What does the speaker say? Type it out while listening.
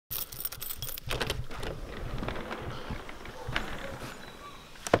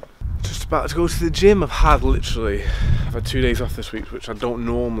about to go to the gym. I've had 2 days off this week, which I don't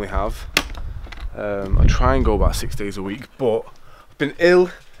normally have. I try and go about 6 days a week, but I've been ill,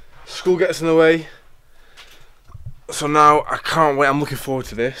 school gets in the way, so now I can't wait. I'm looking forward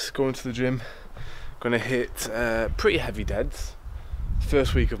to this, going to the gym. Gonna hit pretty heavy deads,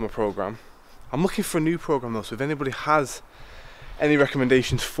 first week of my program. I'm looking for a new program though, so if anybody has any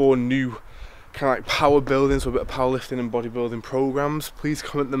recommendations for new kind of like power building, so a bit of powerlifting and bodybuilding programs, please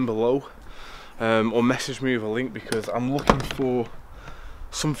comment them below, or message me with a link, because I'm looking for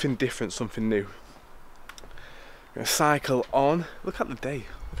something different, something new. I'm gonna cycle on. Look at the day,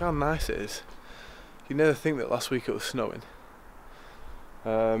 look how nice it is. You never think that last week it was snowing.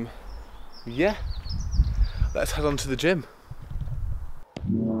 Yeah, let's head on to the gym.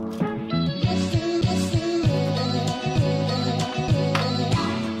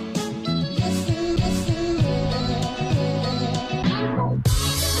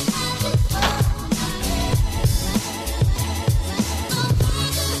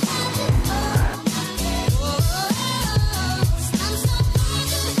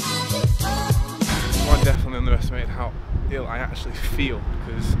 Underestimated how ill I actually feel,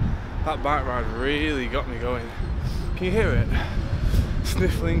 because that bike ride really got me going. Can you hear it?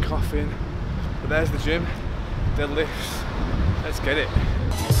 Sniffling, coughing. But there's the gym, deadlifts. Let's get it.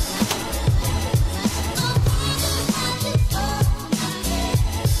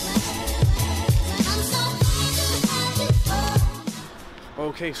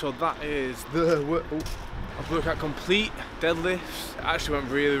 Okay, so that is the workout complete. Deadlifts. It actually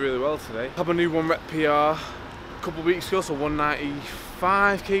went really well today. I have a new 1 rep PR a couple of weeks ago, so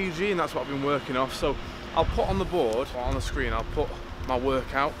 195 kg, and that's what I've been working off. So I'll put on the board, or on the screen, I'll put my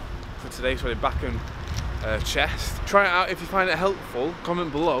workout for today, so back and chest. Try it out if you find it helpful,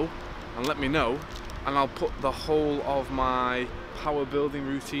 comment below and let me know, and I'll put the whole of my power building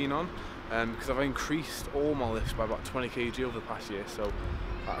routine on, because I've increased all my lifts by about 20 kg over the past year, so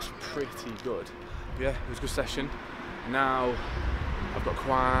that's pretty good. But yeah, it was a good session. Now I've got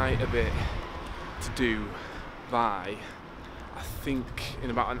quite a bit to do by, I think, in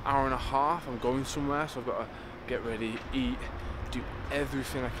about an hour and a half. I'm going somewhere, so I've got to get ready, eat, do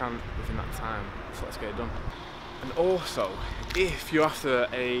everything I can within that time. So let's get it done. And also, if you're after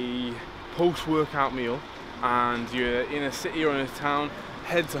a post-workout meal and you're in a city or in a town,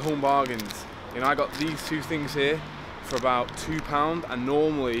 head to Home Bargains. You know, I got these two things here for about £2, and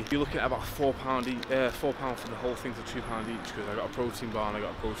normally you're looking at about £4 each, £4 for the whole thing, for £2 each, because I got a protein bar and I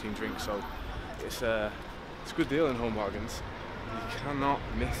got a protein drink. So it's a good deal in Home Bargains. You cannot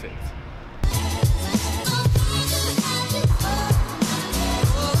miss it.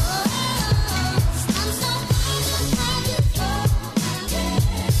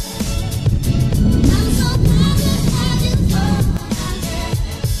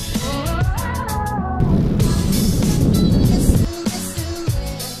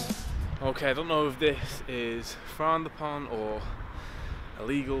 Okay, I don't know if this is frowned upon or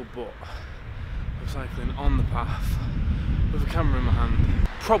illegal, but I'm cycling on the path with a camera in my hand.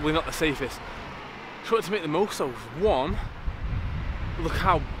 Probably not the safest. Trying to make the most of one, look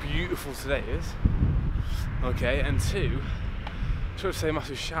how beautiful today is. Okay, and two, trying to say a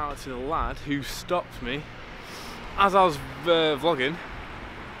massive shout out to the lad who stopped me as I was vlogging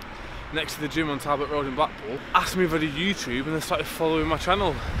next to the gym on Talbot Road in Blackpool, asked me if I did YouTube, and then started following my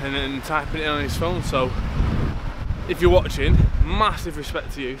channel and then typing it in on his phone. So if you're watching, massive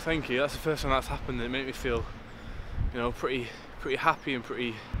respect to you, thank you. That's the first time that's happened, and it made me feel, you know, pretty happy and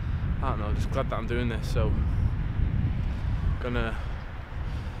pretty, I don't know, just glad that I'm doing this. So gonna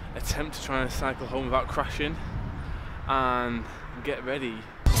attempt to try and cycle home without crashing and get ready.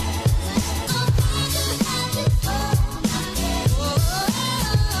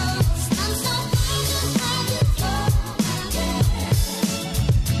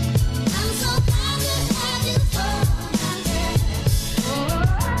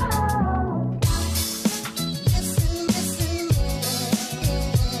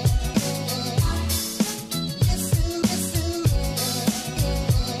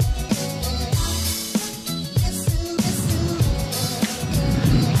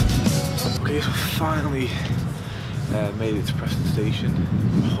 Finally made it to Preston Station.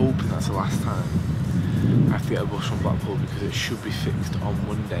 I'm hoping that's the last time I have to get a bus from Blackpool, because it should be fixed on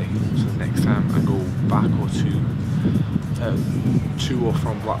Monday. So next time I go back or to or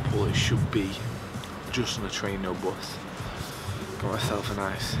from Blackpool, it should be just on a train, no bus. Got myself a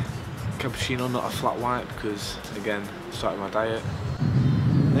nice cappuccino, not a flat white, because again, started my diet.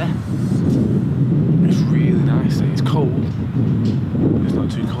 Yeah, it's really nice. It's cold. It's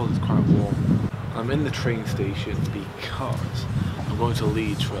not too cold. It's quite warm. I'm in the train station because I'm going to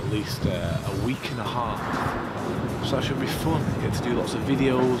Leeds for at least a week and a half. So that should be fun. Get to do lots of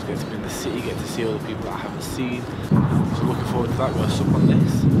videos, get to be in the city, get to see all the people that I haven't seen. So looking forward to that. We'll sup on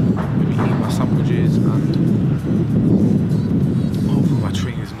this, maybe eat my sandwiches, and hopefully my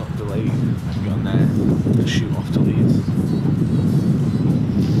train is not delayed. I can get on there and shoot off to Leeds.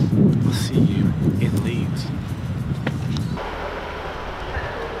 I'll see you in Leeds.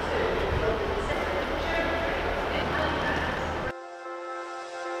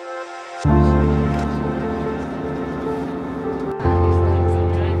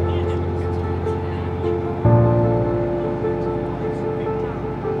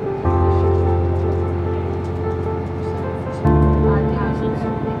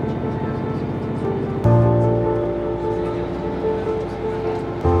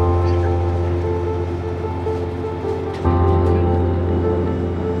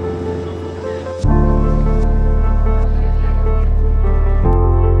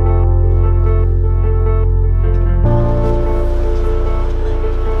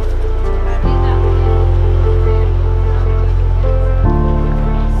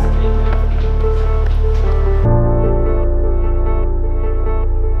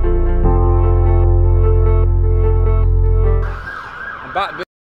 Back,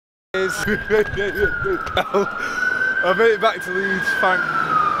 bitches. I made it back to Leeds, thank.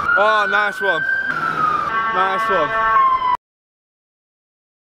 Oh, nice one. Nice one.